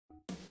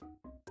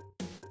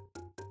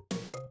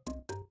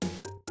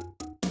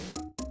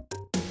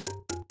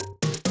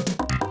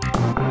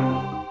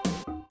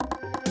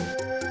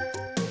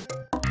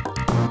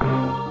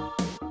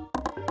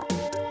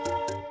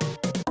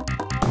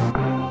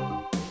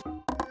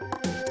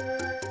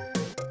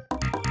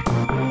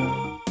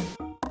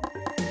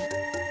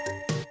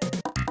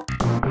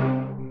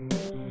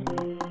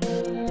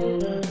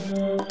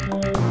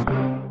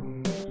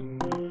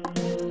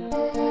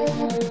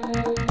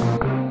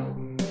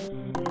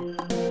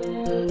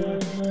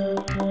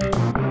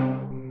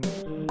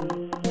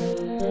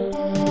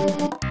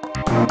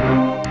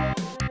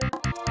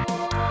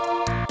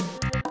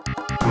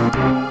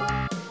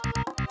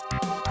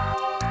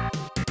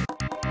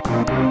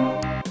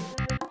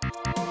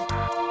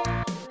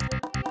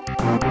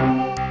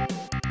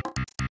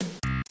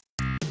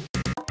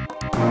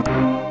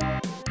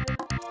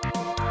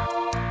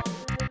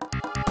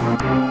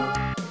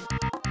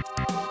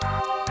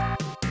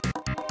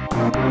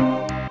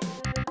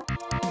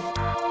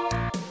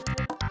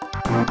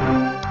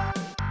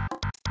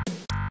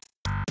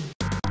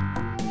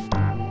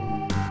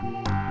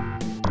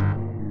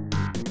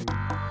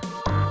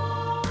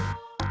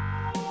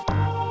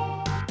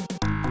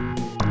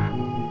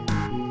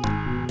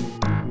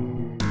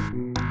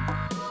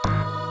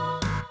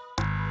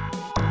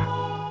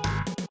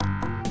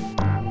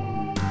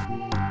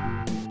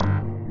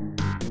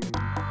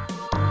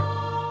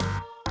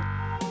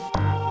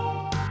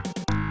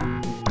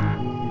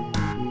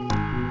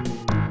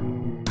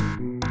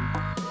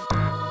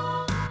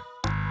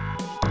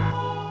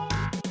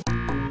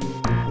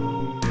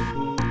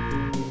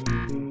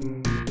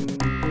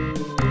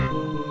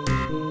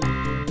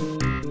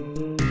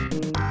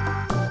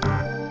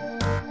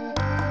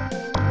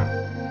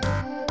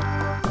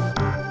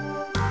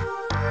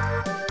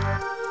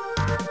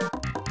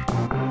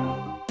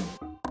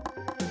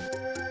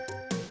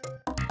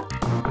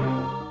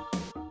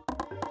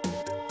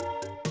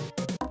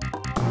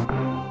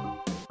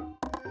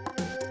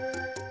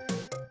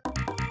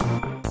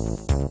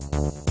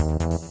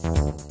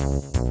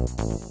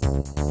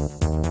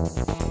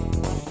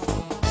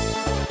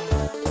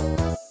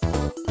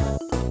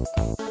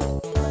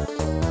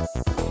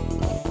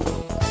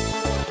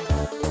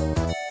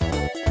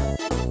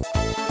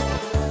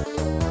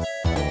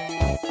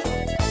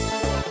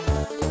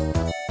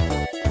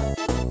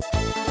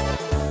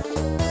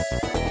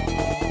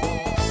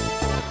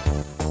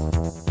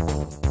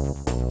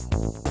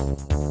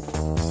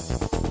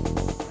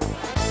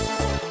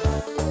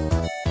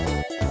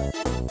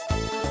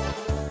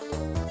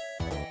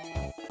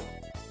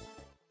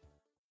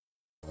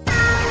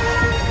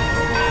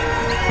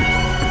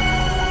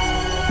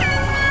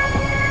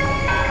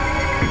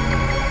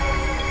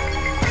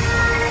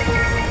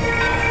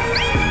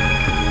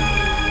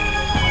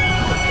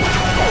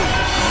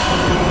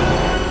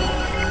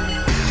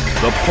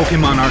The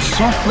Pokémon are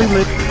softly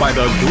lit by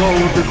the glow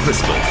of the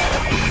crystals.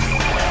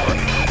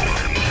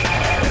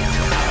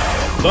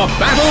 The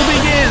battle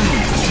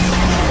begins!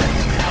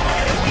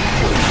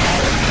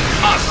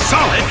 A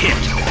solid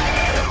hit!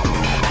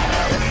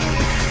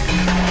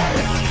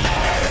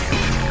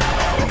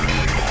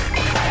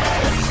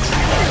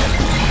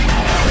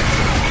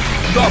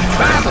 The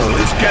battle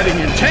is getting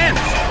intense!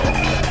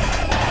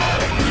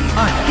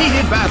 A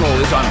heated battle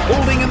is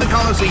unfolding in the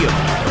Colosseum.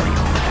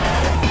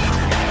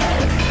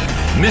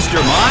 Mr.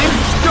 Mime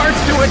starts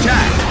to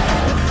attack.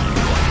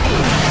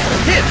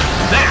 Hit!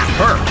 That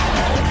hurt!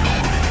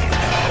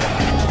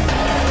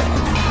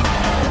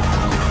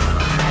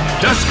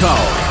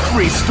 Duskull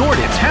restored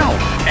its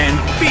health and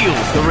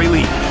feels the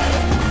relief.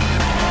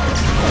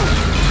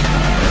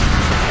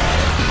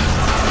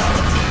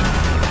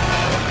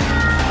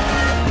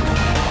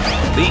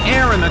 The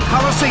air in the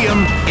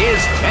Colosseum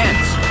is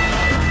tense.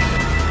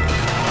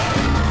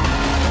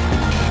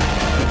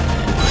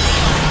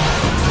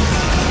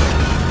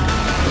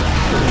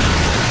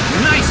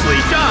 Nicely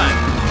done!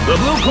 The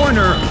blue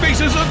corner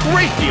faces a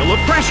great deal of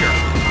pressure.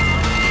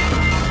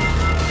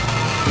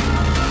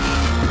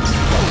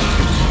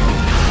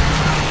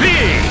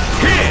 Big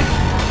hit!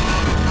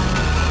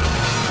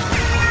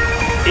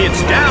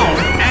 It's down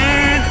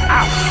and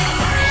out.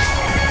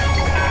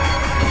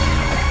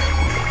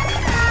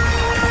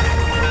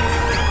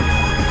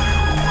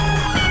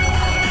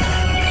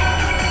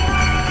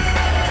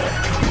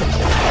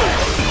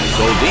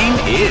 Goldeen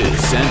is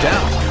sent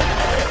out.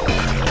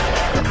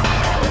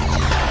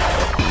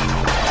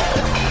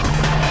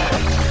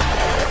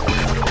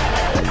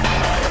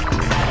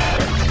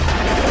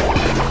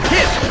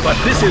 But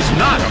this is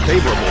not a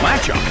favorable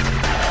matchup.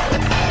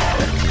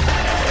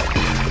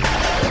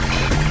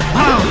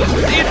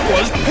 It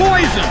was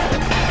poison!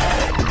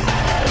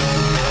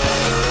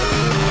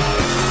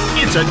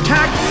 Its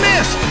attack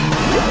missed!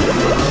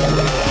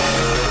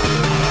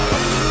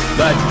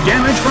 The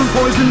damage from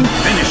poison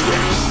finished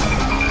it.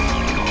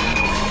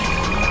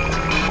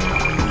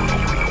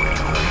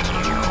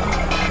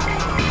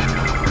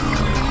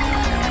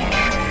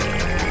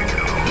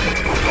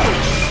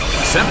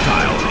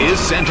 Sceptile is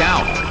sent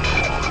out.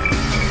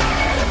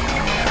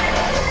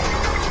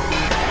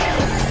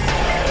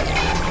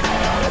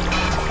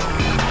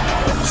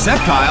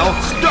 Sceptile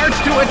starts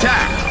to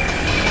attack.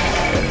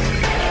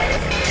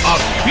 A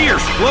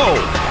fierce blow.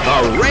 The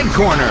red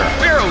corner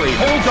barely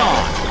holds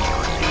on.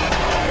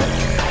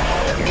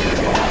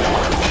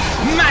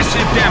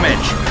 Massive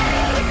damage.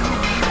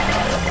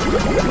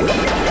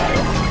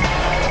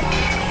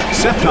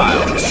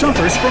 Sceptile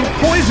suffers from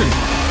poison.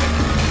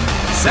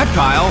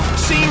 Sceptile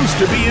seems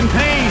to be in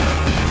pain.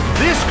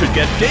 This could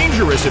get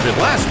dangerous if it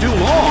lasts too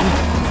long.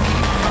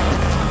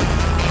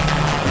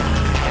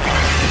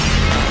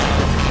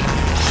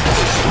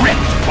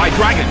 Ripped by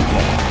Dragon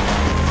Claw.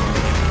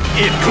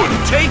 It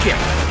couldn't take him.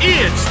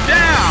 It's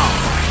down.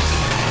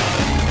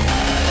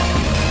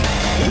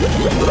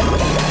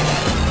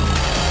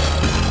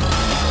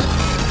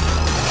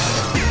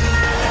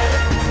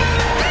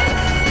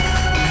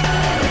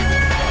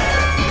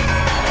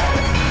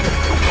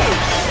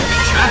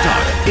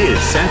 Chatot is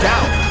sent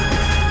out.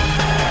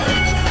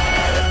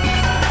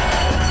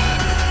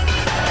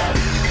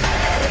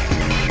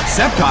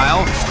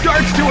 Sceptile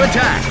starts to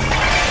attack.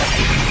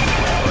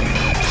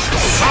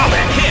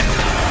 Solid hit.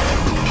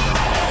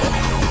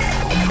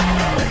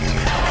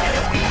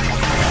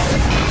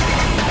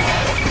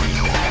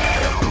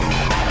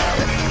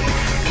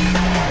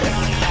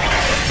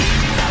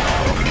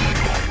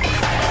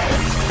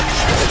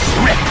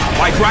 Ripped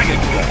by Dragon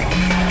Claw.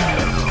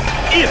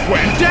 It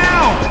went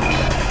down!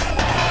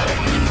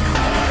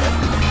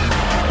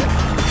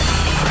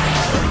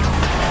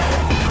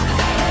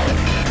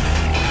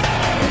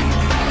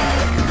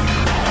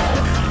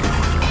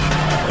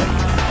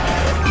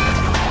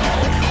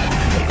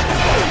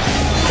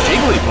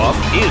 Jigglypuff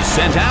is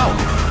sent out.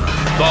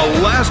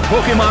 The last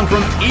Pokémon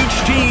from each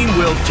team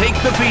will take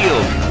the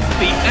field.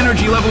 The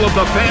energy level of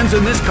the fans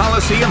in this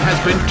Coliseum has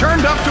been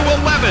turned up to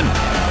 11.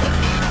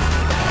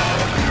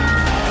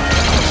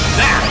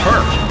 That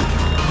hurt.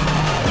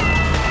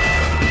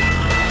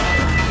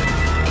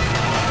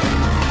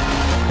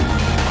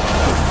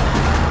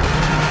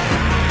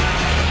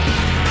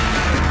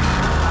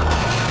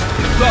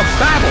 The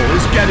battle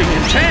is getting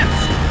intense.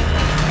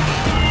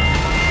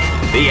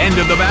 The end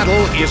of the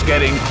battle is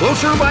getting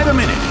closer by the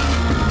minute.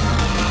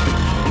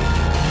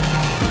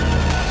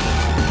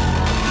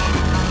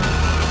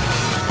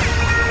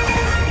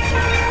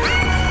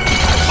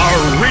 A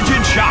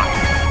rigid shot.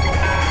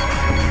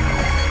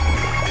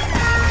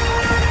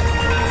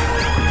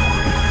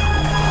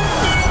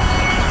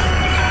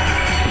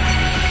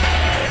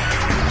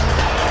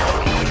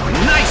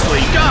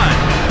 Nicely done.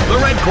 The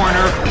red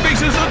corner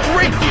faces a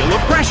great deal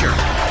of pressure.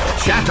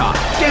 Chatot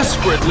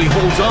desperately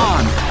holds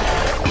on.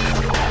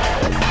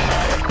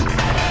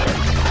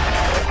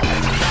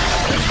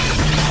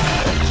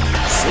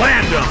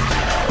 Slammed him.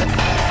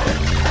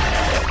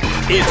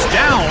 It's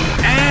down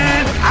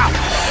and out.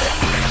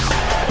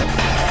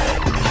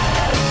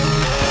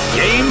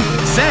 Game,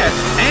 set,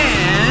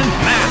 and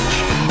match.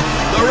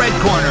 The red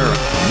corner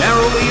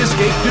narrowly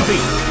escaped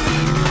defeat.